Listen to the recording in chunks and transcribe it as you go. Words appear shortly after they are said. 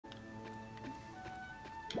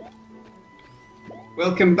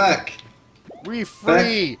Welcome back. We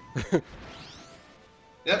free!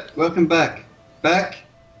 Yep, welcome back. Back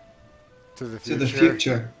To the to the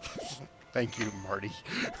future. future. Thank you, Marty.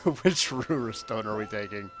 Which Rura stone are we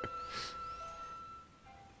taking?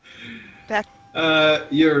 Back.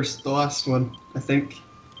 Yours, the last one, I think.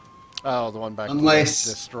 Oh, the one back Unless... to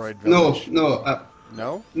the destroyed No, village.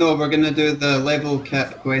 no, No? we're gonna do the level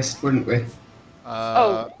cat quest, weren't we?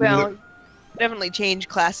 Oh, well, definitely change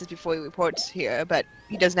classes before he reports here, but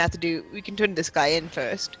he doesn't have to do... We can turn this guy in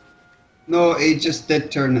first. No, he just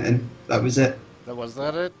did turn it in. That was it. Was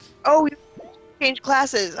that it? Oh, we changed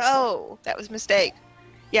classes. Oh, that was a mistake.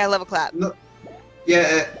 Yeah, level clap. No.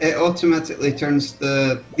 Yeah, it automatically turns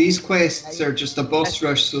the... These quests are just a boss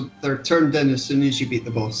rush, so they're turned in as soon as you beat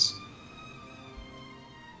the boss.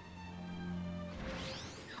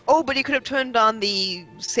 Oh, but he could have turned on the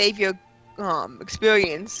savior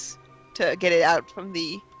experience to get it out from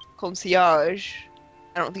the concierge.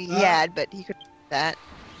 I don't think he had, but he could do that.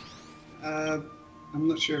 I'm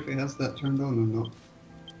not sure if he has that turned on or not.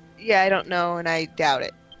 Yeah, I don't know, and I doubt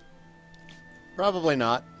it. Probably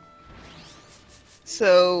not.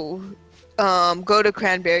 So, go to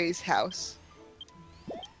Cranberry's house.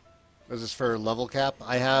 Is this for level cap?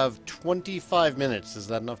 I have 25 minutes. Is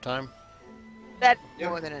that enough time? That's Yep.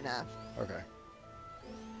 more than enough. Okay.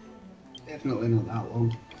 Definitely not that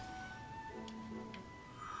long.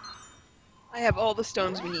 I have all the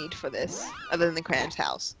stones we need for this, other than the Cran's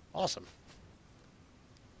house. Awesome.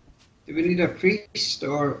 Do we need a priest,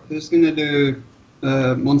 or who's gonna do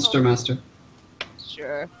Monster Master?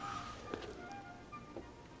 Sure.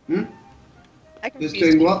 Hmm? I can Who's feast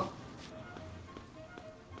doing you. what?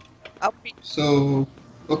 I'll feast So,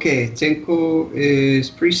 okay, Tenko is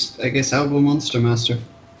priest. I guess I'll go Monster Master.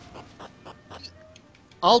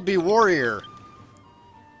 I'll be warrior.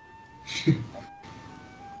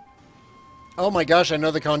 Oh my gosh, I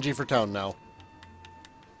know the kanji for town now.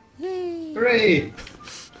 Yay. Hooray!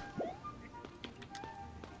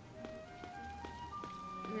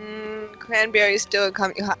 Cranberry's still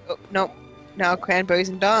coming. Oh, nope. Now Cranberry's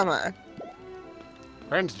in Dharma.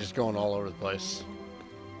 Friend's just going all over the place.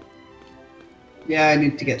 Yeah, I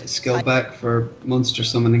need to get the skill back for monster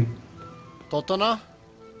summoning. Totona?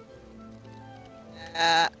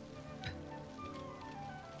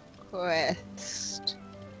 Quest.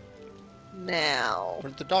 Now.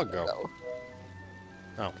 Where'd the dog go? Go.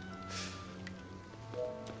 Oh.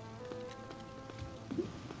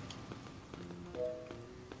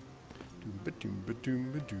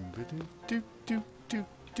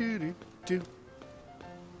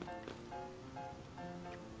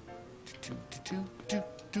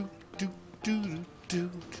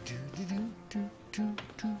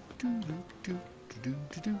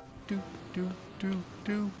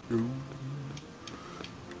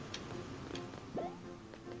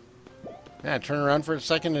 Yeah, turn around for a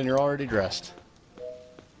second and you're already dressed.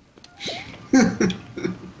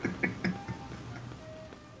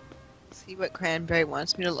 See what Cranberry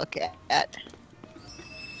wants me to look at.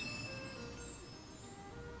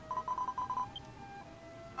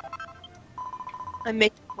 I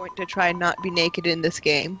make a point to try and not be naked in this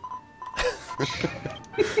game.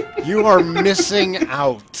 You are missing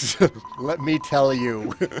out. Let me tell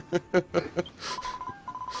you.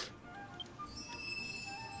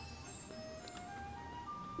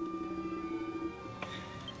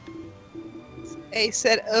 A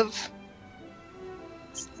set of...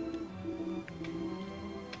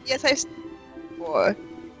 Yes, I've seen it before.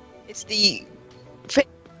 It's the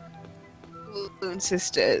Balloon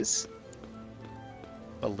Sisters.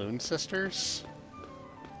 Balloon Sisters?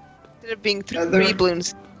 Instead of being they're- three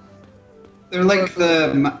balloons. They're like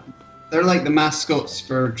they're like the mascots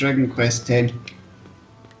for Dragon Quest X.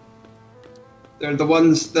 They're the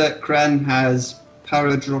ones that Cran has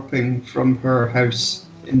para-dropping from her house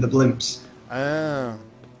in the blimps. Oh.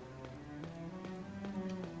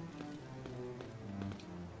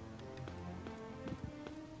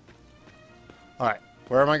 Alright,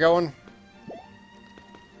 where am I going?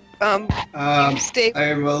 You stay.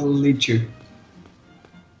 I will lead you.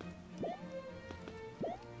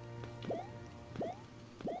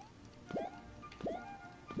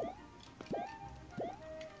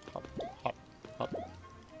 Hop, hop, hop,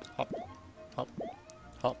 hop, hop,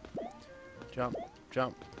 hop. Jump,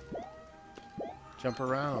 jump. Jump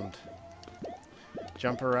around.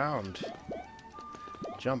 Jump around.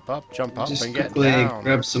 Jump up, Just and get quickly down.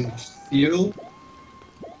 grab some fuel.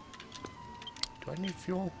 Do I need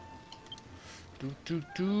fuel? Do.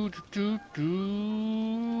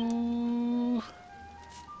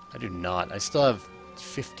 I do not. I still have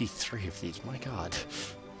 53 of these. My god.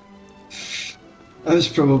 That was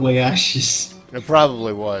probably ashes. It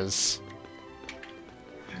probably was.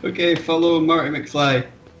 Okay, follow Marty McFly.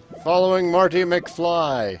 Following Marty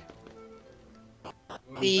McFly.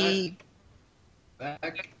 The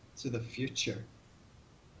Back to the future.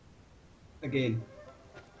 Again.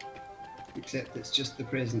 Except it's just the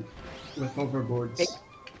present with hoverboards.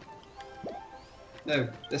 Now,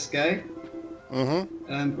 this guy.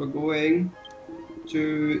 Mm-hmm. And we're going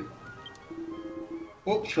to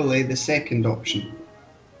hopefully the second option.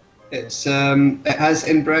 It's it has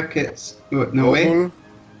in brackets. No way.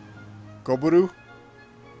 Goburu?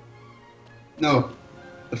 No,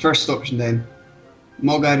 the first option then.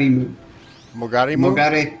 Mogarimu. Mogarimu?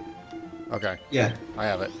 Mogari. Okay. Yeah. I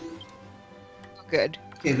have it. good.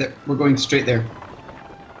 Okay, we're going straight there.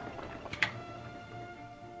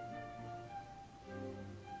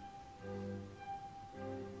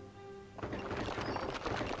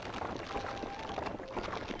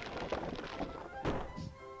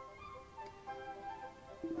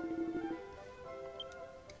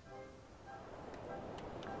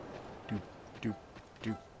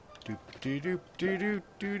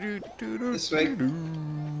 This way.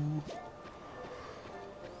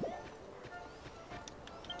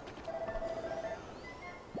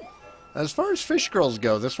 As far as fish girls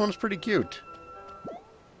go, this one's pretty cute.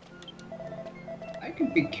 I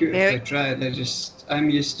could be cute if I tried. I'm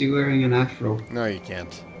used to wearing an afro. No, you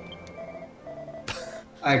can't.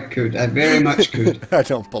 I could. I very much could. I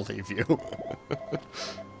don't believe you.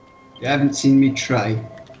 You haven't seen me try.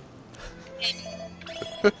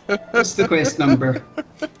 What's the quest number?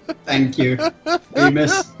 Thank you.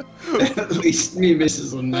 Miss. At least Miss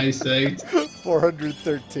is on my side.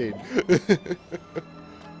 413.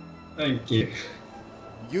 Thank you.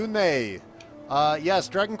 Yune. Yes,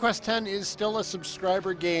 Dragon Quest X is still a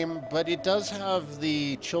subscriber game, but it does have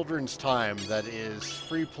the children's time that is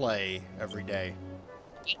free play every day.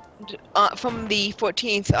 From the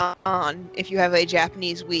 14th on, if you have a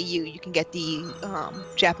Japanese Wii U, you can get the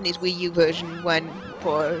Japanese Wii U version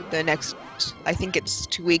for the next, I think it's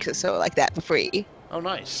 2 weeks or so, like that, for free. Oh,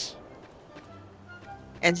 nice.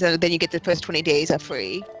 And so then you get the first 20 days are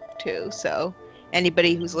free, too. So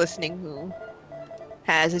anybody who's listening who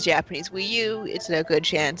has a Japanese Wii U, it's a good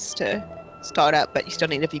chance to start up, but you still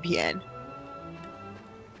need a VPN.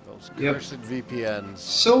 Those cursed VPNs.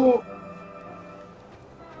 So,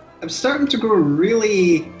 I'm starting to grow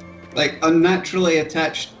really, unnaturally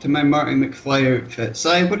attached to my Marty McFly outfit.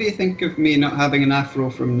 Sai, what do you think of me not having an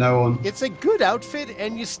afro from now on? It's a good outfit,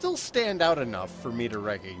 and you still stand out enough for me to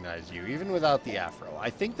recognize you, even without the afro.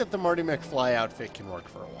 I think that the Marty McFly outfit can work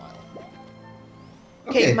for a while.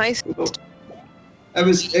 Okay, cool. It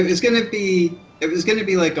was gonna be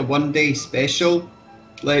like a 1-day special,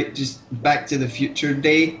 like just Back to the Future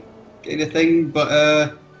Day kind of thing.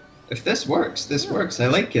 But if this works, this works. I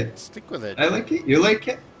like it. Stick with it. I like it. You like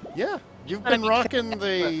it? Yeah. You've been rocking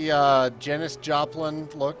the Janis Joplin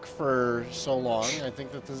look for so long. I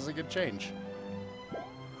think that this is a good change.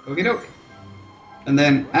 Okie doke. And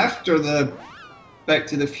then after the Back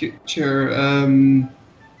to the Future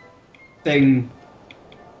thing,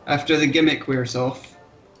 after the gimmick wears off,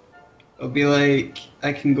 it'll be like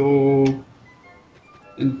I can go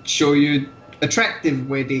and show you attractive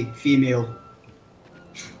weddy female.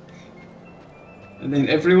 And then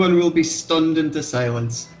everyone will be stunned into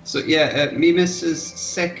silence. So yeah, Mimis's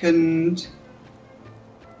second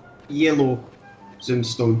yellow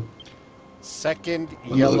zoomstone. Second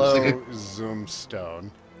yellow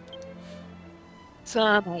zoomstone.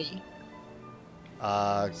 Samai.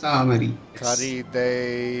 Samari.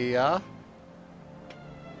 Karideya.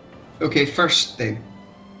 Okay, first thing.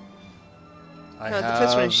 I No, the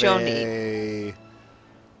first one is have Shoni. a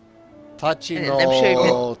Tachino I'm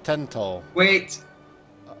sure Tento. Wait.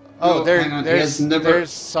 Oh, No, hang on, there's never...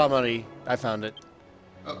 somebody. I found it.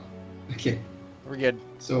 Oh, okay. We're good.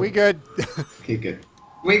 So We good. Okay, good.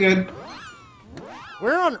 We good.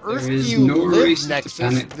 Where on earth do is you no live, reason to Nexus,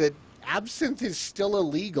 panic. that absinthe is still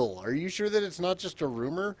illegal? Are you sure that it's not just a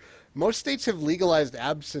rumor? Most states have legalized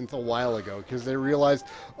absinthe a while ago because they realized,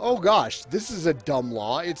 oh gosh, this is a dumb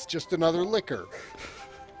law. It's just another liquor.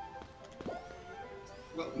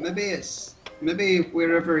 Well, maybe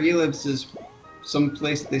wherever he lives is some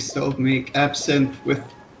place they still make absinthe with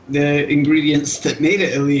the ingredients that made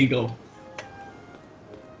it illegal.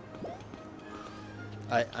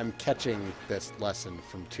 I'm catching this lesson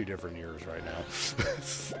from 2 different ears right now.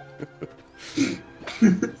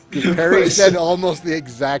 Perry said almost the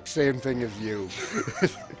exact same thing as you.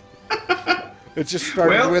 It just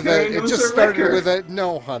started with a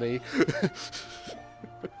no, honey.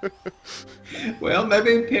 Well,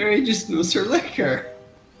 maybe Perry just knows her liquor.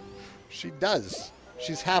 She does.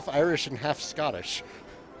 She's half Irish and half Scottish.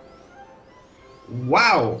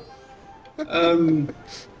 Wow. You'd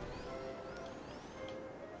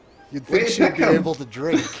think Wait, she'd be Beckham. able to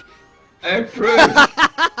drink. I approve.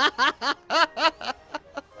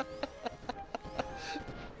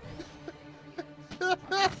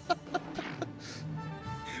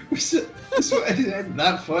 Isn't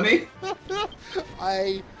that funny?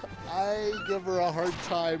 I give her a hard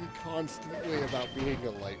time constantly about being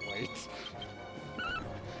a lightweight.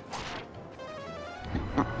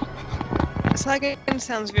 Saigan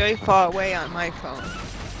sounds very far away on my phone.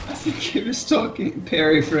 I think he was talking to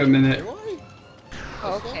Perry for a minute. Do I? I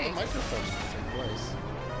thought Okay. the microphone's in the same place.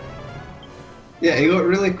 Yeah, he got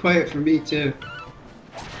really quiet for me too.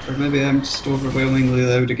 Or maybe I'm just overwhelmingly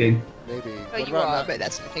loud again. Maybe. Oh, What you about are, now? but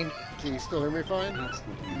that's nothing. Can you still hear me fine? I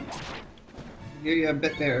hear you a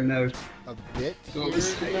bit better now. A bit. So what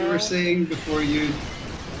was here that you now? were saying before you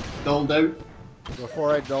dulled out?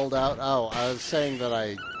 Before I dulled out, I was saying that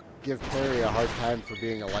I give Perry a hard time for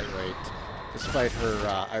being a lightweight, despite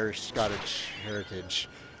her Irish-Scottish heritage.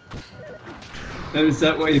 Now, is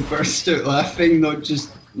that why you burst out laughing, not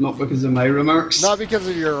because of my remarks? Not because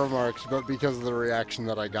of your remarks, but because of the reaction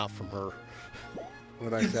that I got from her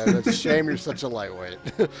when I said, "It's a shame you're such a lightweight."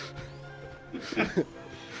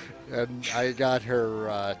 And I got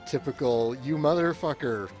her typical "you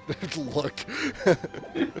motherfucker" look.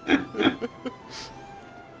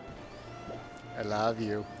 I love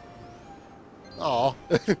you. Aw.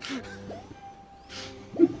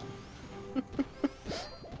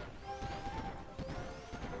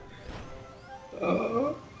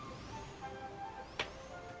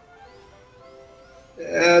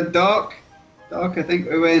 Doc, I think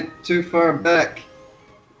we went too far back.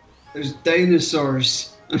 There's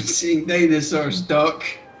dinosaurs. I'm seeing dinosaurs, Doc.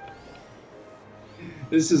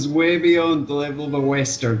 This is way beyond the level of a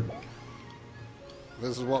Western.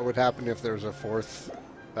 This is what would happen if there was a fourth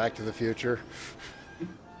Back to the Future.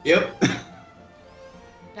 Yep.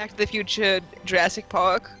 Back to the Future, Jurassic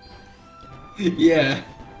Park. Yeah.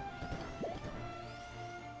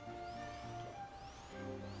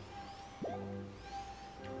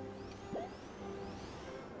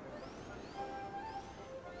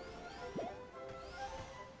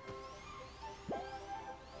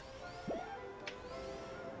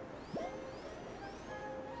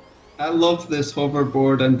 I love this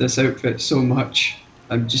hoverboard and this outfit so much.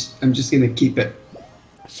 I'm just gonna keep it.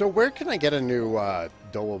 So where can I get a new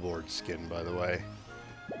Dollarboard skin, by the way?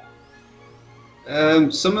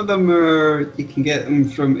 Some of them you can get them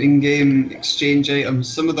from in-game exchange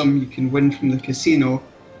items. Some of them you can win from the casino,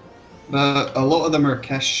 but a lot of them are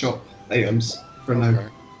cash shop items for now. Okay.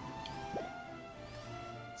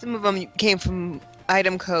 Some of them came from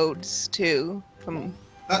item codes too.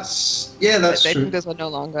 That's I true. think those are no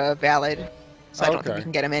longer valid, so I don't think Okay. you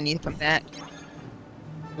can get them any from that.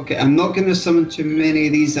 Okay, I'm not going to summon too many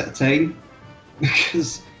of these at a time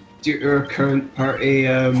because due to our current party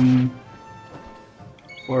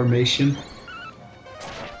formation.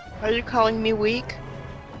 Are you calling me weak?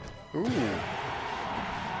 Ooh.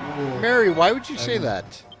 Mary, why would you say Um,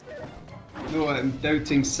 that? No, I'm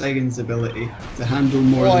doubting Saigan's ability to handle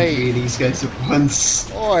more Oi. than 3 of these guys at once.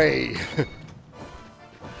 Oi!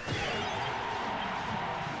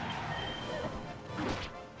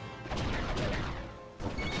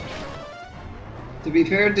 To be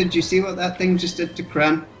fair, did you see what that thing just did to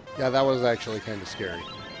Kran? Yeah, that was actually kind of scary.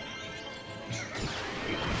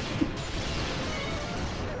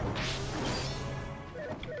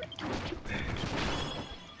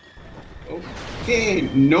 Okay,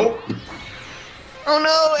 nope. Oh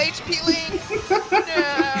no, HP Link!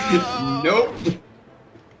 No! Nope.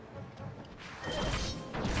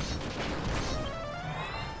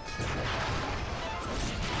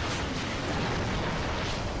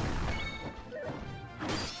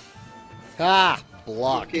 Ah!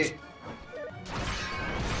 Blocked. Okay.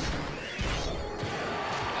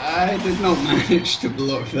 I did not manage to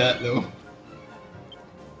block that though.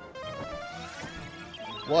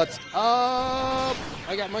 What's up?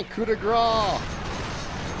 I got my coup de grace!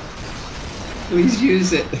 Please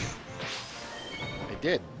use it. I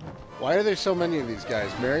did. Why are there so many of these guys?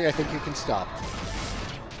 Mary, I think you can stop.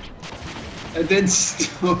 I did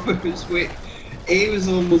stop. I was waiting. A was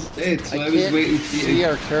almost dead, so I, was can't waiting for you. see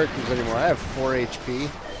our characters anymore. I have 4 HP.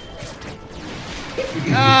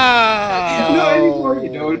 Ah! Not anymore,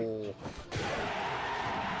 you don't.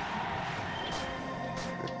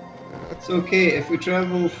 It's okay. If we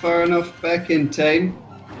travel far enough back in time,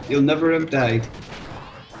 you'll never have died.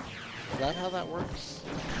 Is that how that works?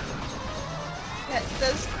 That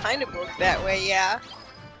does kind of work that way, yeah.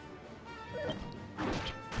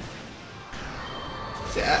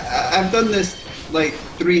 See, I've done this like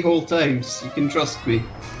 3 whole times. You can trust me.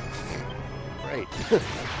 Right.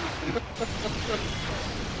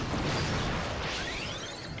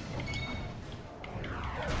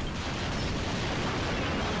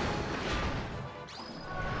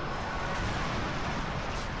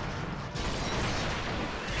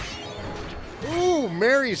 Ooh,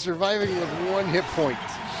 Mary surviving with 1 hit point.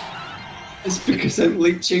 It's because I'm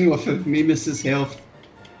leeching off of Mimus's health.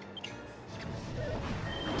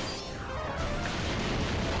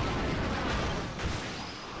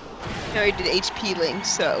 Mary did HP link,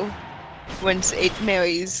 so once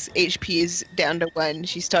Mary's HP is down to 1,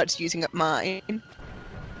 she starts using up mine.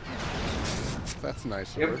 That's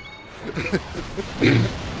nice. Yep.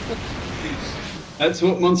 That's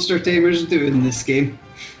what monster tamers do in this game.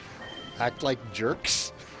 Act like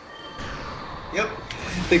jerks. Yep.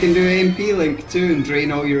 They can do MP link too and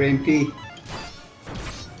drain all your MP.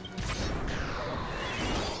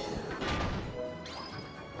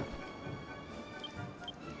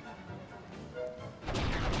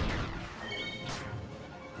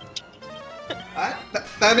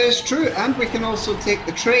 That is true, and we can also take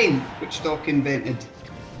the train, which Doc invented.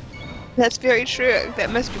 That's very true.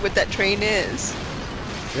 That must be what that train is.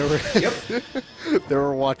 They were, Yep. they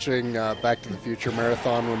were watching Back to the Future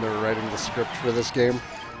Marathon when they were writing the script for this game.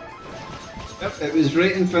 Yep, it was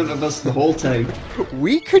right in front of us the whole time.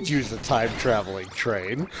 We could use a time-traveling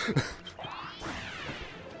train.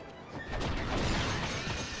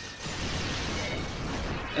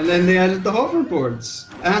 And then they added the hoverboards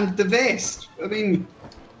and the vest. I mean,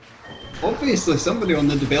 obviously somebody on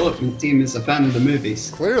the development team is a fan of the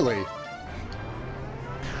movies. Clearly.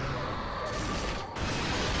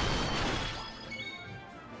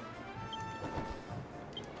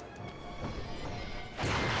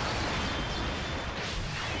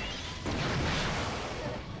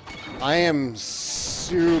 I am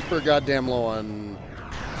super goddamn low on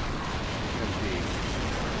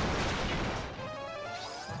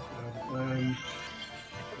MP.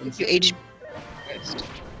 If you HP first.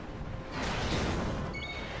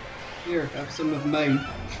 Here, have some of mine.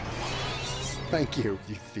 Thank you,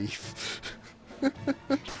 you thief.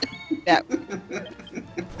 That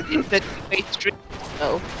the way street.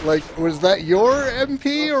 Oh, Like, was that your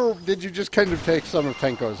MP, or did you just kind of take some of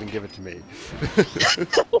Tenko's and give it to me?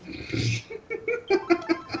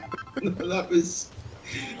 That was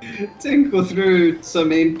Tinko threw some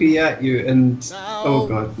MP at you and No. oh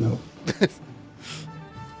god, no.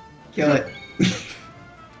 Kill it.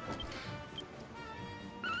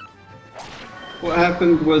 What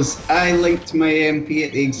happened was I linked my MP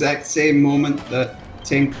at the exact same moment that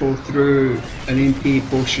Tinko threw an MP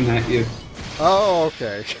potion at you. Oh,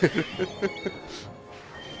 okay.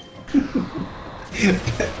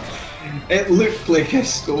 It looked like I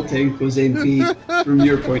stole Tinko's MP from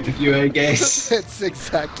your point of view, I guess. That's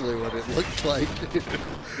exactly what it looked like.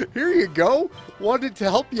 Here you go. Wanted to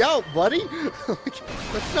help you out, buddy.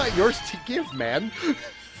 That's not yours to give, man.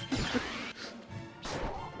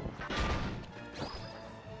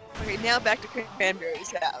 okay. Now back to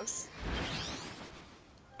Cranberry's house.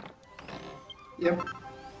 Yep.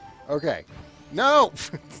 Okay. No!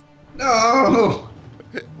 No!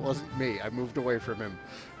 It wasn't me. I moved away from him.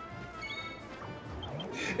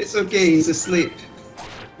 It's okay, he's asleep.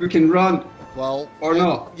 We can run. Well, Or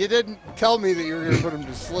not. You didn't tell me that you were going to put him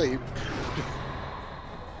to sleep.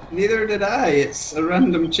 Neither did I. It's a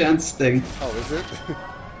random chance thing. Oh, is it?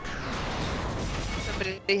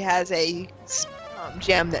 Somebody has a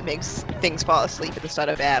gem that makes things fall asleep at the start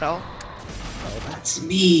of battle. Oh, that's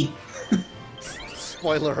me.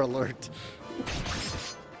 Spoiler alert.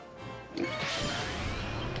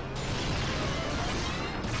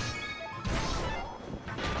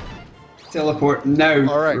 Teleport now.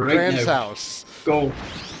 All right, right Grant's now. house. Go.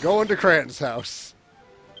 Go into Grant's house.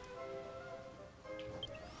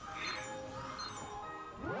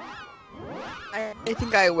 I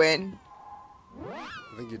think I win.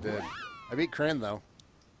 I think you did. I beat Cran, though.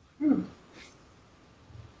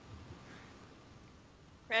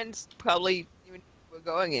 Friends probably even were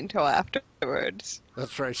going until afterwards.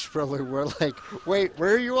 That's right. She probably were like, wait,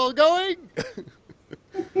 where are you all going?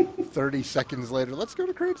 30 seconds later, let's go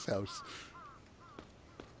to Cran's house.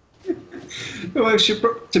 Well,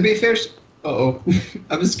 to be fair, uh-oh.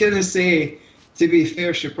 I was going to say, to be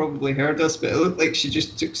fair, she probably heard us, but it looked like she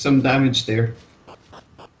just took some damage there.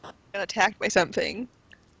 Got attacked by something.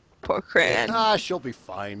 Poor Cran. Ah, she'll be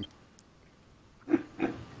fine.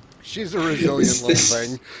 She's a resilient Is little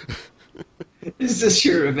this- thing. Is this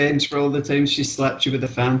your revenge for all the times she slapped you with a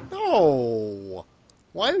fan? No.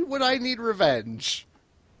 Why would I need revenge?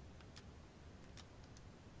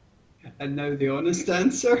 And now the honest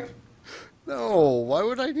answer. No, why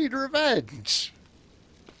would I need revenge?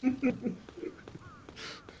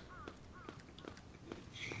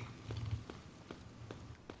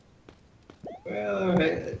 Well, alright,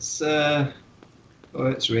 it's oh,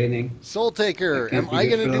 it's raining. Soul Taker, That can't am be I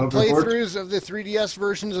good going to for do the hoverboard. playthroughs of the 3DS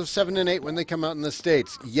versions of 7 and 8 when they come out in the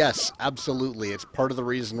States? Yes, absolutely. It's part of the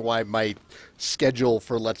reason why my schedule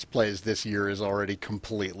for Let's Plays this year is already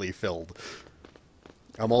completely filled.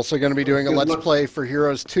 I'm also going to be doing a Good Let's luck. Play for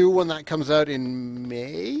Heroes 2 when that comes out in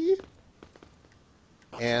May.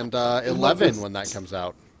 And luck 11 with- when that comes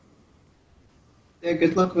out. Yeah,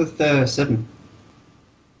 good luck with 7.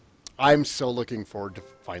 I'm so looking forward to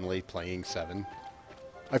finally playing 7.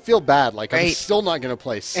 I feel bad, like I'm Right. still not going to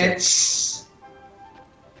play 6.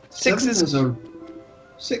 It's 6 is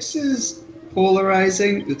 6 is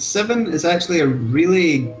polarizing. But 7 is actually a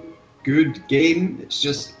really good game. It's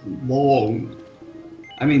just long.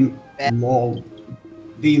 I mean, Yeah. long.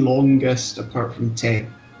 The longest apart from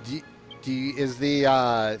 10. Is the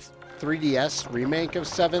 3DS remake of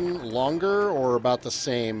 7 longer or about the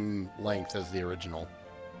same length as the original?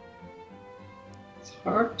 It's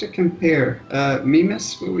hard to compare.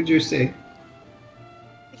 Mimus, what would you say?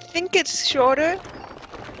 I think it's shorter.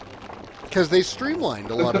 Because they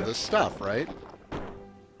streamlined a lot of this stuff, right?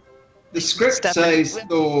 The script Step size, in.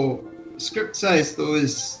 though,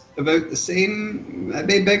 is about the same, a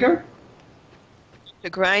bit bigger. To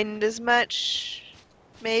grind as much,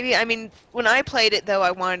 maybe. I mean, when I played it, though,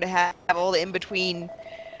 I wanted to have all the in-between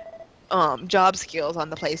job skills on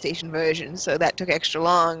the PlayStation version, so that took extra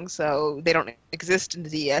long, so they don't exist in the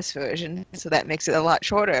DS version, so that makes it a lot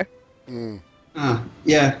shorter. Mm. Ah,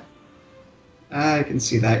 yeah. I can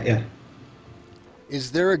see that, yeah.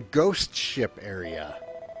 Is there a ghost ship area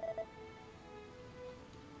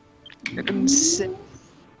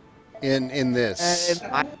in this?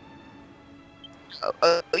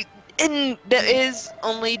 And there is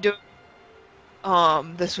only the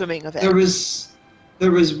swimming event.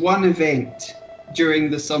 There was one event during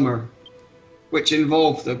the summer which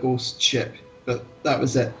involved a ghost ship, but that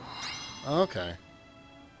was it. Okay.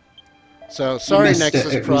 So, sorry, missed it.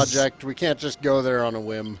 Nexus It was- Project. We can't just go there on a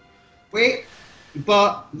whim. Wait,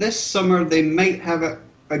 but this summer they might have it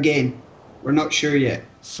again. We're not sure yet.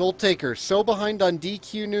 Soul Taker, so behind on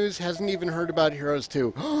DQ news, hasn't even heard about Heroes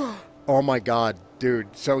 2. Oh my god, dude.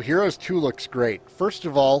 So Heroes 2 looks great. First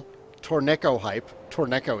of all, Torneco hype.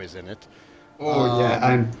 Torneco is in it. Oh yeah,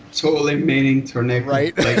 I'm totally meaning Tornado.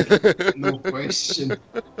 Right? Like, no question.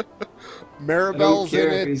 Maribel's in care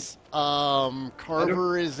if it. he's-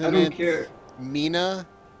 Carver is I in don't it. care. Mina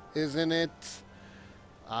is in it.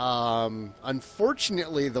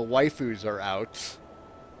 Unfortunately, the waifus are out.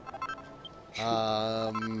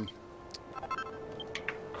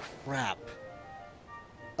 Crap.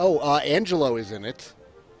 Oh, Angelo is in it.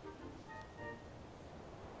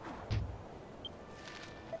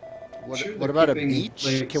 Sure, What they're about a keeping, beach?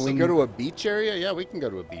 like, Can we some- go to a beach area? Yeah, we can go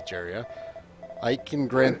to a beach area. I can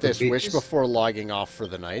grant the this wish beaches? before logging off for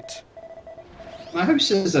the night. My house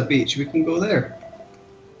is a beach. We can go there.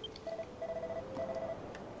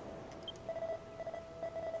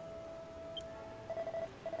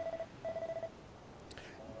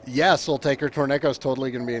 Yeah, Soul Taker Torneco is totally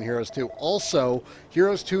going to be in Heroes 2. Also,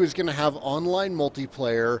 Heroes 2 is going to have online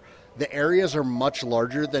multiplayer. The areas are much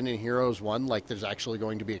larger than in Heroes 1. Like, there's actually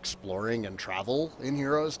going to be exploring and travel in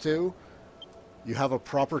Heroes 2. You have a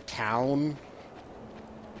proper town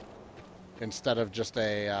instead of just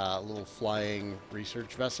a little flying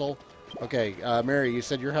research vessel. Okay, Mary, you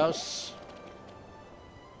said your house?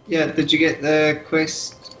 Yeah, did you get the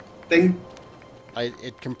quest thing?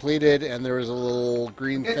 It completed, and there was a little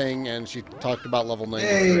green thing, and she talked about level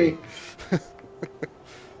 93. Yay!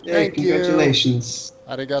 Yay, Thank you. congratulations.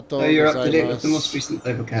 Arigato Now you're up to date with the gozaimasu. most recent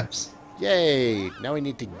level caps. Yay! Now we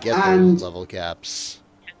need to get And- those level caps.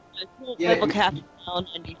 Yeah, Level cap now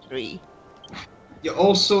 93. You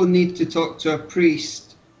also need to talk to a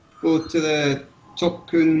priest. Go to the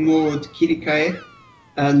Tokkun mode Kirikae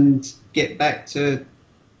and get back to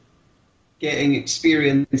getting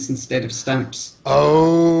experience instead of stamps.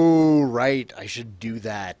 Oh, right. I should do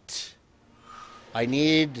that. I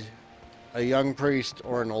need a young priest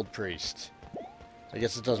or an old priest. I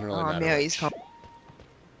guess it doesn't really Oh, matter. Mary's much. home.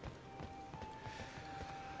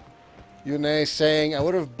 Yune saying, I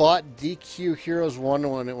would have bought DQ Heroes 1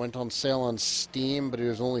 when it went on sale on Steam, but it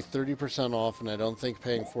was only 30% off, and I don't think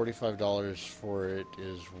paying $45 for it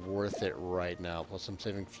is worth it right now. Plus, I'm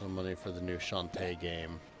saving some money for the new Shantae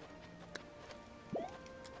game.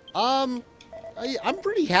 I'm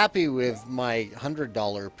pretty happy with my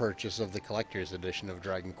 $100 purchase of the collector's edition of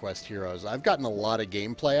Dragon Quest Heroes. I've gotten a lot of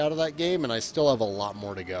gameplay out of that game, and I still have a lot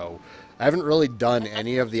more to go. I haven't really done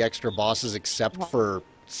any of the extra bosses except for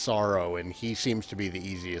Sorrow, and he seems to be the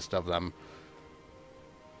easiest of them.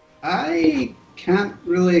 I can't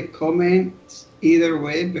really comment either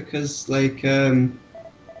way because, like, I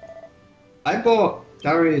bought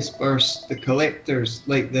Darius Burst, the collectors,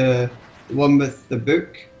 like the one with the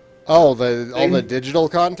book. Oh, all the digital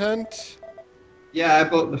content? Yeah, I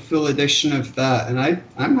bought the full edition of that, and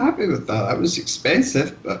I'm happy with that. That was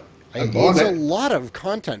expensive, but I bought it's it. a lot of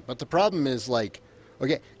content, but the problem is, like,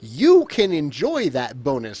 okay, you can enjoy that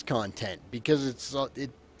bonus content because it's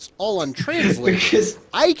all untranslated. Because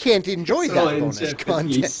I can't enjoy it's that all in bonus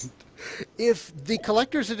Japanese. content. If the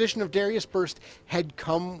collector's edition of Darius Burst had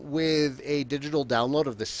come with a digital download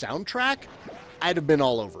of the soundtrack, I'd have been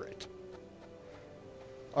all over it.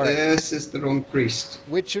 All right. This is the wrong priest.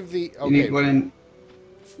 Which of the... You need one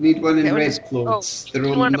in That red was- clothes. Oh, They're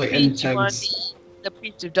you on want a like priest, in you want towns. the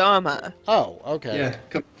priest of Dharma. Oh, okay. Yeah,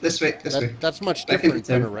 come this way, this way. That's much Back different into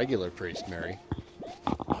than a town. regular priest, Mary.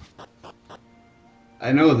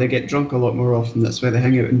 I know, they get drunk a lot more often, that's why they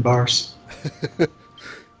hang out in bars.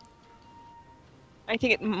 I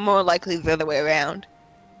think it's more likely the other way around.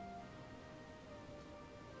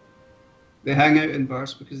 They hang out in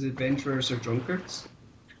bars because adventurers are drunkards.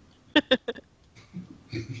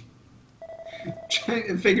 Trying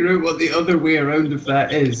to figure out what the other way around of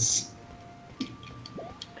that is.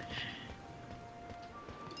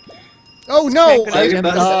 Oh no! Saigan,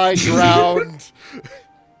 I drowned!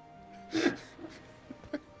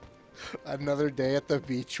 Another day at the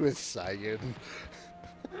beach with Saigan.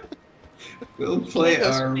 We'll play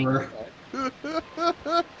Those armor.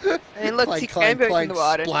 And look, see Cranberry's in the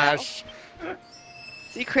water splash. now.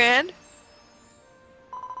 See Cran?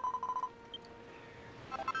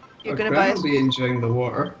 You're gonna buy a I'll be enjoying the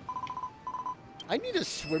water. I need a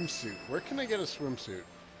swimsuit. Where can I get a swimsuit?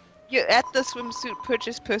 You're at the swimsuit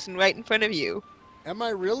purchase person right in front of you. Am I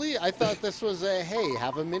really? I thought this was a, hey,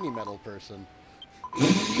 have a mini metal person.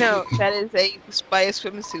 No, that is a buy a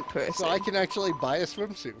swimsuit person. So I can actually buy a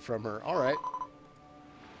swimsuit from her. Alright.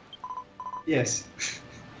 Yes.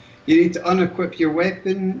 You need to unequip your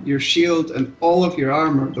weapon, your shield, and all of your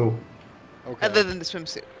armor, though. Okay. Other than the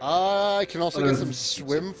swimsuit. I can also Other get than some the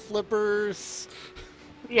swim flippers.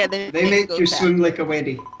 Yeah, They make go you fast. swim like a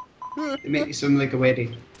weddy. They make you swim like a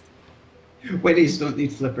weddy. Weddies don't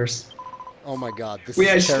need flippers. Oh my god, this We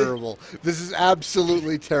is actually- terrible. This is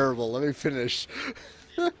absolutely terrible. Let me finish.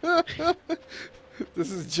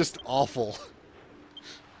 This is just awful.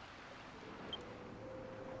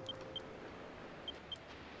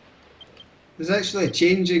 There's actually a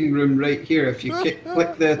changing room right here. If you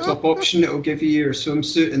click the top option, it'll give you your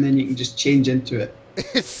swimsuit, and then you can just change into it.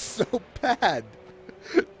 It's so bad.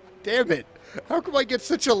 Damn it. How come I get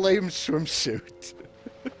such a lame swimsuit?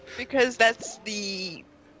 Because that's the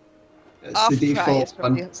That's off the price default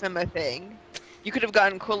from one. the summer thing. You could have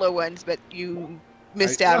gotten cooler ones, but you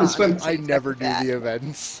missed I- out on swim- it, so I you stuck never with do that. the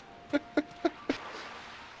events.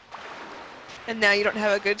 And now you don't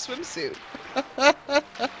have a good swimsuit.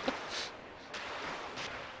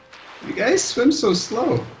 You guys swim so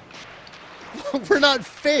slow. We're not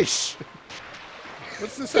fish.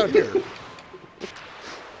 What's this out here?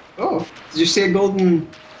 Oh, did you see a golden...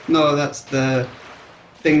 No, that's the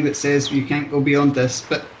thing that says you can't go beyond this,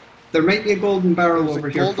 but there might be a golden barrel There's over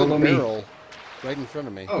a here. golden Follow me. barrel right in front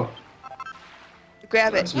of me. Oh,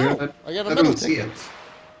 Grab that's it. weird. Oh, I got a I metal don't see ticket. it.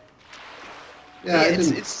 Yeah, I it's,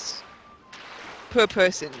 didn't. it's per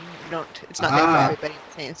person. You don't. It's not there for Ah. everybody in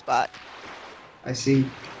the same spot. I see.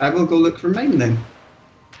 I will go look for mine then.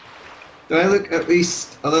 Do I look at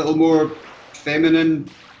least a little more feminine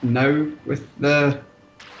now with the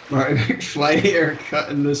Marty McFly haircut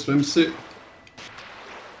and the swimsuit?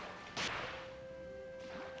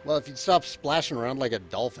 Well, if you'd stop splashing around like a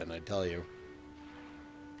dolphin, I tell you.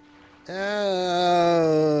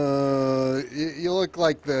 You look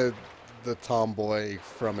like the tomboy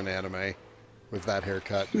from an anime with that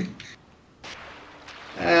haircut.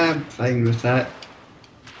 I'm fine with that.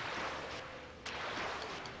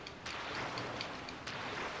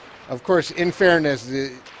 Of course, in fairness,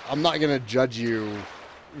 I'm not going to judge you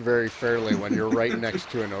very fairly when you're right next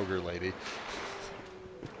to an ogre lady.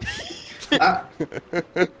 Ah,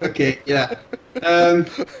 okay, yeah.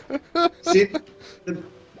 See,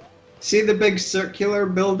 see the big circular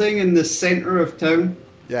building in the center of town?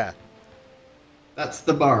 Yeah. That's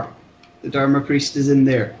the bar. The Dharma priest is in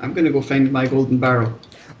there. I'm gonna go find my golden barrel.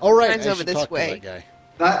 All right, Mine's I over should this talk way. to that guy.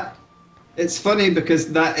 That it's funny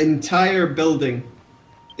because that entire building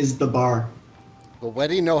is the bar. But why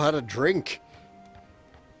do you know how to drink?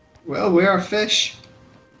 Well, we are fish.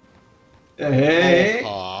 Hey.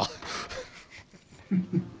 Aw.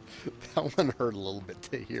 That one hurt a little bit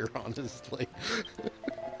to hear, honestly.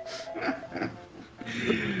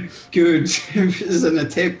 Good. It was an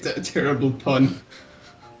attempt at a terrible pun.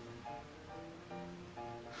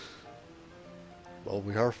 Well,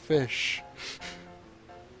 we are fish.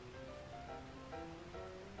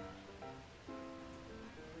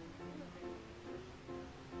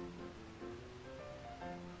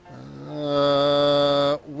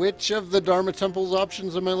 Which of the Dharma Temple's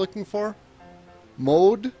options am I looking for?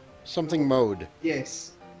 Mode? Something mode.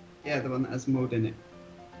 Yes. Yeah, the one that has mode in it.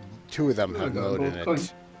 Two of them have mode in coin.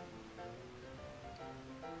 it.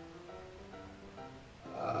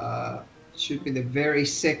 Should be the very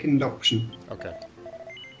second option. Okay.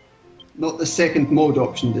 Not the second mode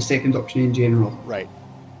option, the second option in general. Right.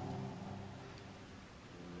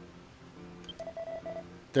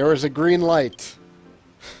 There is a green light.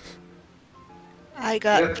 I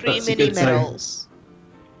got Yep, 3 that's a mini good sign. medals.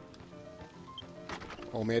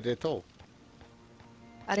 Omedetou.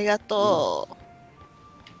 Arigato.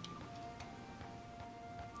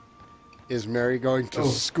 Is Mary going to Oh.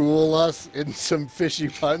 school us in some fishy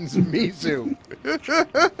puns? Mizu.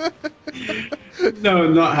 No,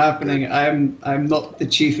 not happening. I'm not the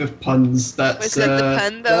chief of puns. That's Was that the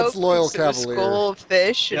pun though? that's Loyal So it was Cavalier. Skull of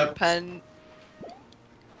fish Yep. and pun.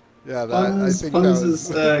 Yeah, that, I puns. think Puns that was,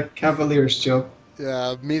 is Cavalier's job.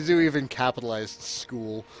 yeah, Mizu even capitalized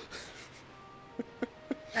school.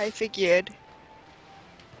 I figured.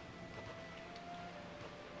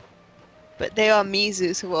 But they are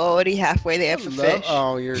Mizu, so we're already halfway there for Hello? fish.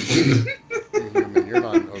 Oh, you're human. You're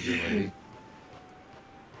not an ogre lady.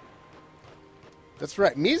 That's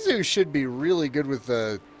right. Mizu should be really good with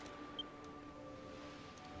the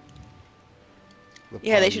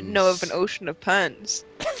Yeah, they should know of puns. an ocean of puns.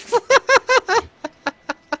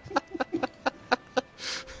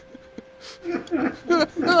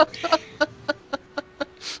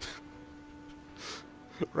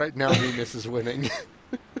 Right now, Venus is winning.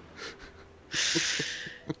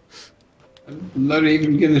 I'm not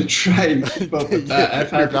even going to try and keep up with that.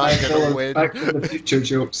 I've You're had my not gonna fill win. of Back to the Future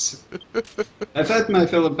jokes. I've had my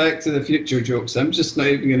fill of Back to the Future jokes. I'm just not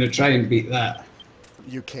even going to try and beat that.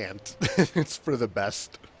 You can't. It's for the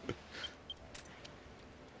best.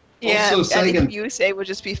 Yeah, Also, anything Saigan. you say would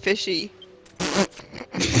just be fishy.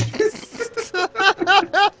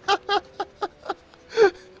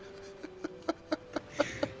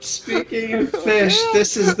 Speaking of fish,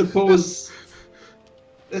 this is the pose.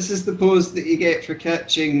 This is the pose that you get for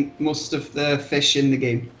catching most of the fish in the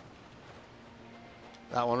game.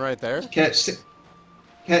 That one right there. Catch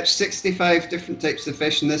 65 different types of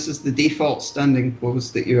fish, and this is the default standing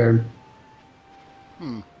pose that you earn.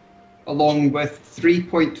 Along with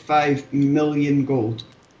 3.5 million gold.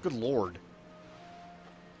 Good lord.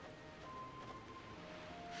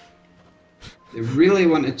 They really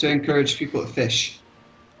wanted to encourage people to fish.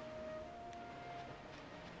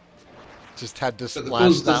 Just had to But the splash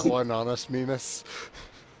pose that doesn't- one on us, Mimus.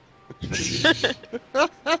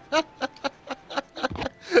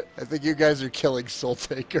 I think you guys are killing Soul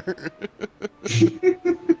Taker.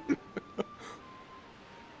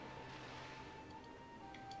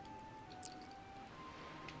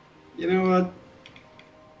 You know what?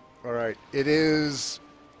 Alright, it is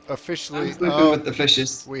I'm officially... sleeping Oh, with the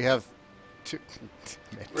fishes. we have two...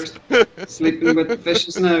 We're sleeping with the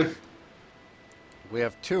fishes now. We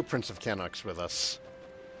have two Prince of Canucks with us.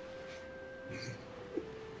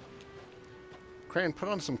 Cran, put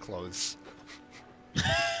on some clothes.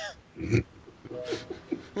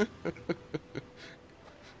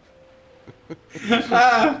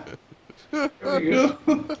 Ah! There we go.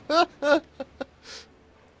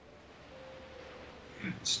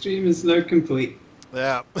 Stream is now complete.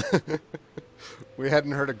 Yeah. We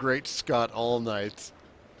hadn't heard a great Scott all night.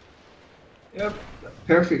 Yep.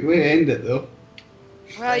 Perfect way to end it, though.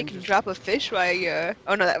 Well, you can drop a fish while you're...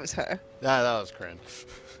 Oh no, that was her. Yeah, that was Cran.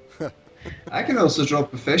 I can also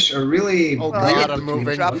drop a fish, or really... Oh, Well, God, you I'm can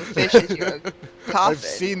moving. drop a fish as you're coughing. I've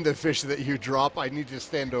seen the fish that you drop. I need to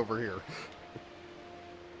stand over here.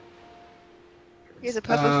 Here's a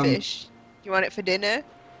pufferfish. You want it for dinner?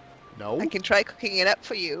 No, I can try cooking it up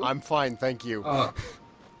for you. I'm fine, thank you. Oh,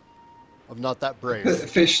 I'm not that put the brave.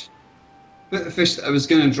 fish... Put the fish that I was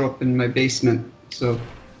going to drop in my basement, so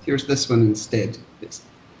here's this one instead. It's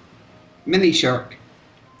mini shark.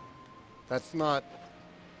 That's not...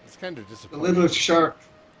 It's kind of The disappointing. little shark.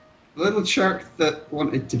 The little shark that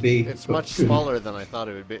wanted to be. It's but much couldn't. smaller than I thought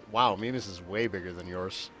it would be. Wow, Mimus is way bigger than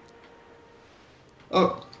yours.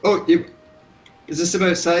 Oh, you Is this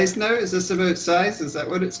about size now? Is this about size? Is that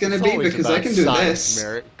what it's going to It's be? always Because I about can do size, this.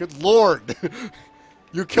 Merritt. Good lord!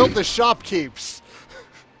 You killed the shopkeeps.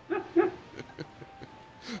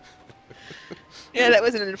 Yeah, that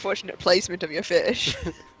was an unfortunate placement of your fish.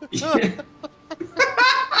 Yeah.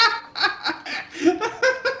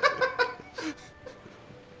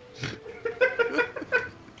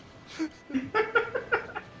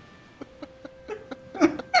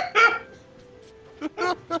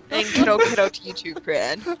 And kiddo to you too,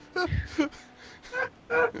 Cran.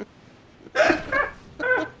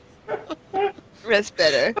 Rest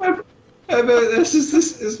better. How about this?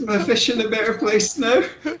 Is my fish in a better place now?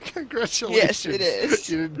 Congratulations. Yes, it is.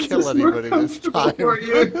 You didn't Is kill this more anybody this comfortable time. for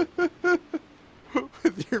you?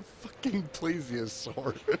 With your fucking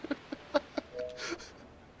plesiosaur.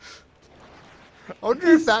 I wonder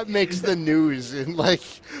if that makes the news in, like,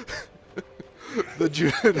 the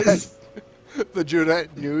Junette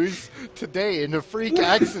News. Today, in a freak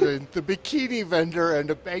accident, the bikini vendor and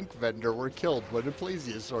a bank vendor were killed when a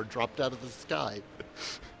plesiosaur dropped out of the sky.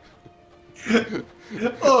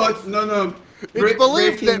 Oh, no. It's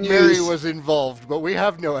believed Breaking that Mary news. was involved, but we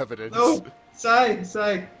have no evidence. No,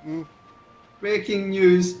 Sai. Breaking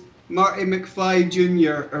news. Marty McFly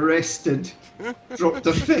Jr. arrested. Dropped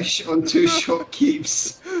a fish on 2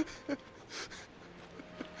 shopkeeps.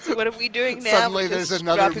 So what are we doing now? Suddenly We're there's just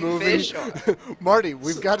another dropping movie. fish or- Marty,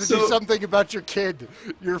 we've got to do So- something about your kid.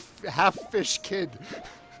 Your half-fish kid.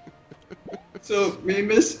 So,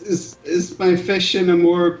 Mimus, is my fish in a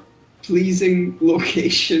more pleasing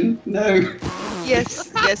location now? Yes,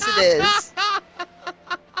 it is.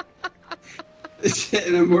 Is it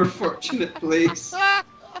in a more fortunate place?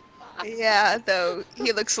 Yeah, though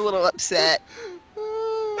he looks a little upset.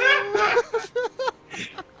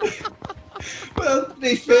 Well, to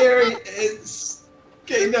be fair, it's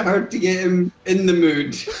kind of hard to get him in the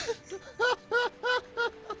mood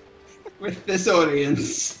with this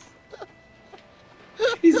audience.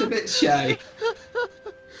 He's a bit shy.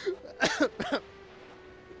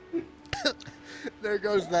 There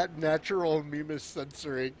goes that natural Mimus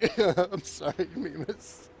censoring. I'm sorry,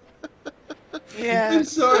 Mimus. Yeah. I'm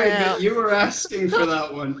sorry, well, but you were asking for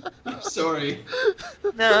that one. I'm sorry.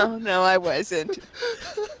 No, I wasn't.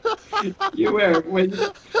 You were. When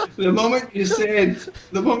the moment you said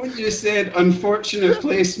unfortunate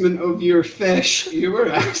placement of your fish, you were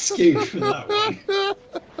asking for that one.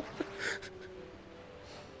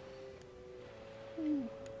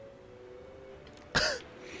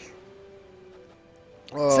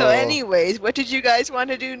 So, anyways, what did you guys want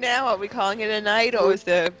to do now? Are we calling it a night, or is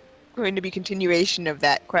there going to be continuation of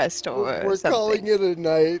that quest, or We're something? calling it a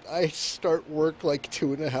night. I start work like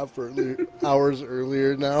 2.5 hours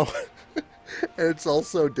earlier now. And it's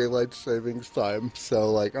also daylight savings time,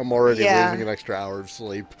 so like I'm already Yeah. losing an extra hour of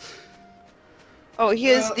sleep. Oh,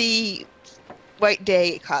 here's the White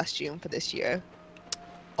Day costume for this year.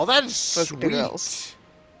 Oh, that is Those are the sweet. girls.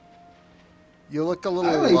 You look a I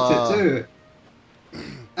little. liked it too.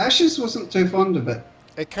 Ashes wasn't too fond of it.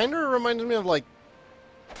 It kind of reminds me of like.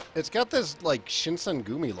 It's got this like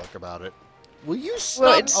Shinsengumi look about it. Will you stop?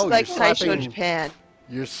 Well, it's oh, like you're Taisho slapping. Japan,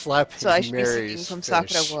 You're slapping so I should be singing Mary's from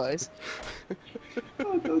fish. Sakura Wars.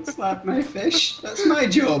 Oh, don't slap my fish. That's my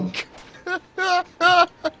job.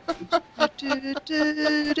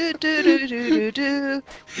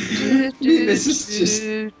 This is just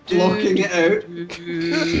blocking it out.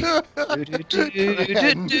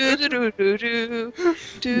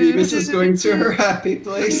 Beavis is going to her happy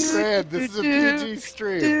place. Grand, this is a PG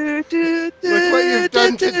stream. Look what you've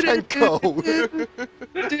done to Tenko.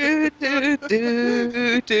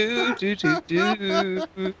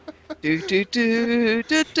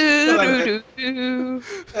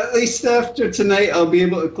 At least after tonight, I'll be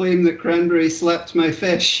able to claim that Cranberry slapped my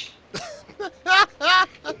fish.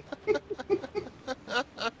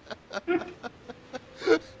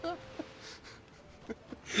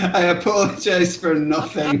 I apologize for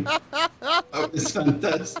nothing. That was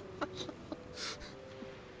fantastic.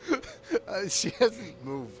 She hasn't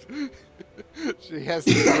moved. She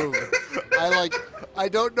hasn't moved. I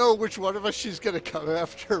don't know which one of us she's gonna come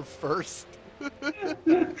after first.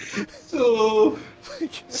 So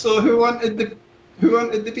who wanted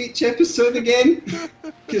the beach episode again?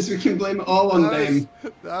 Because we can blame it all on them.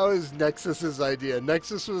 That was Nexus's idea.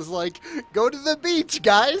 Nexus was like, "Go to the beach,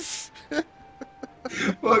 guys."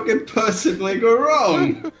 What could possibly go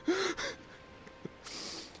wrong?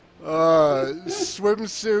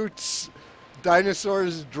 Swimsuits,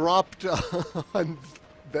 dinosaurs dropped on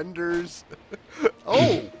vendors.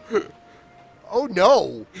 Oh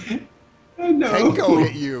no! Oh no. Tenko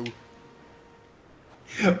hit you.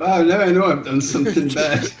 Wow, now I know I've done something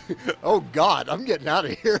bad. Oh God, I'm getting out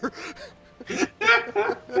of here.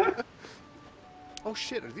 Oh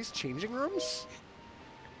shit, are these changing rooms?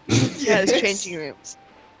 Yeah, it's Yes. changing rooms.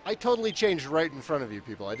 I totally changed right in front of you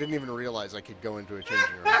people. I didn't even realize I could go into a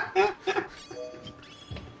changing room.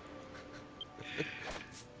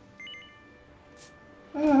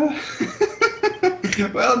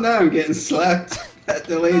 Well, now I'm getting slapped. That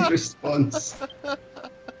delayed response.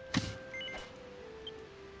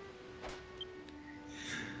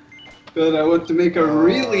 But I want to make a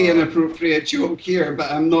really inappropriate joke here,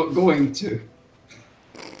 but I'm not going to.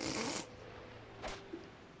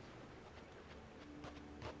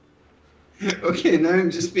 Okay, now I'm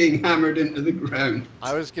just being hammered into the ground.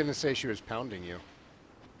 I was gonna say she was pounding you.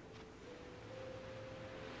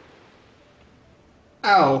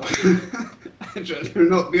 Ow! I'd rather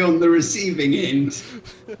not be on the receiving end.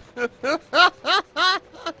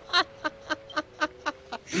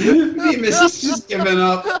 Bemis has just given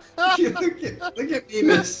up. Look at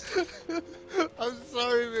Bemis. I'm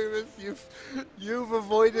sorry, Bemis. You've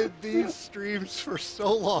avoided these streams for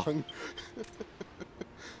so long.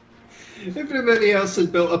 Everybody else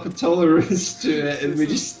had built up a tolerance to it, and we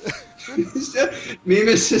just...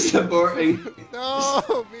 Bemis is aborting.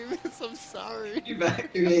 No, Bemis, I'm sorry.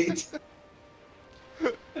 Evacuate.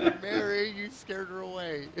 Mary, you scared her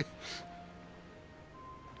away.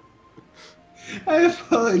 I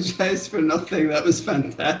apologize for nothing. That was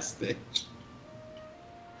fantastic.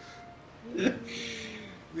 Bemis,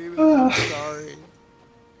 I'm sorry.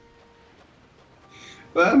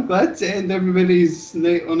 Well, I'm glad to end everybody's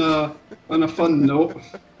night on a fun note.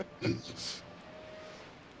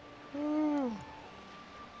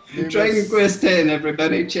 Dragon Quest X,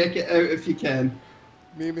 everybody, check it out if you can.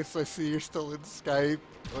 Mimis, I see you're still in Skype.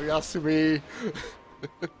 Oyasumi.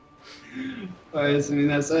 Oyasumi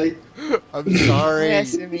nasai. I'm sorry.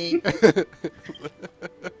 Yes, I mean,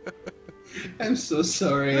 I'm so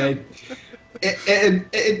sorry. It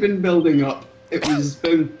had been building up. It was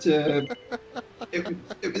bound to...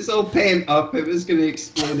 It was all pent up. It was going to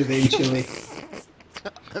explode eventually.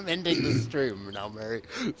 I'm ending the stream now, Mary.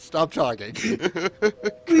 Stop talking.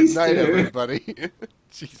 Please Good night, do. everybody.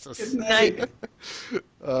 Jesus. Good night.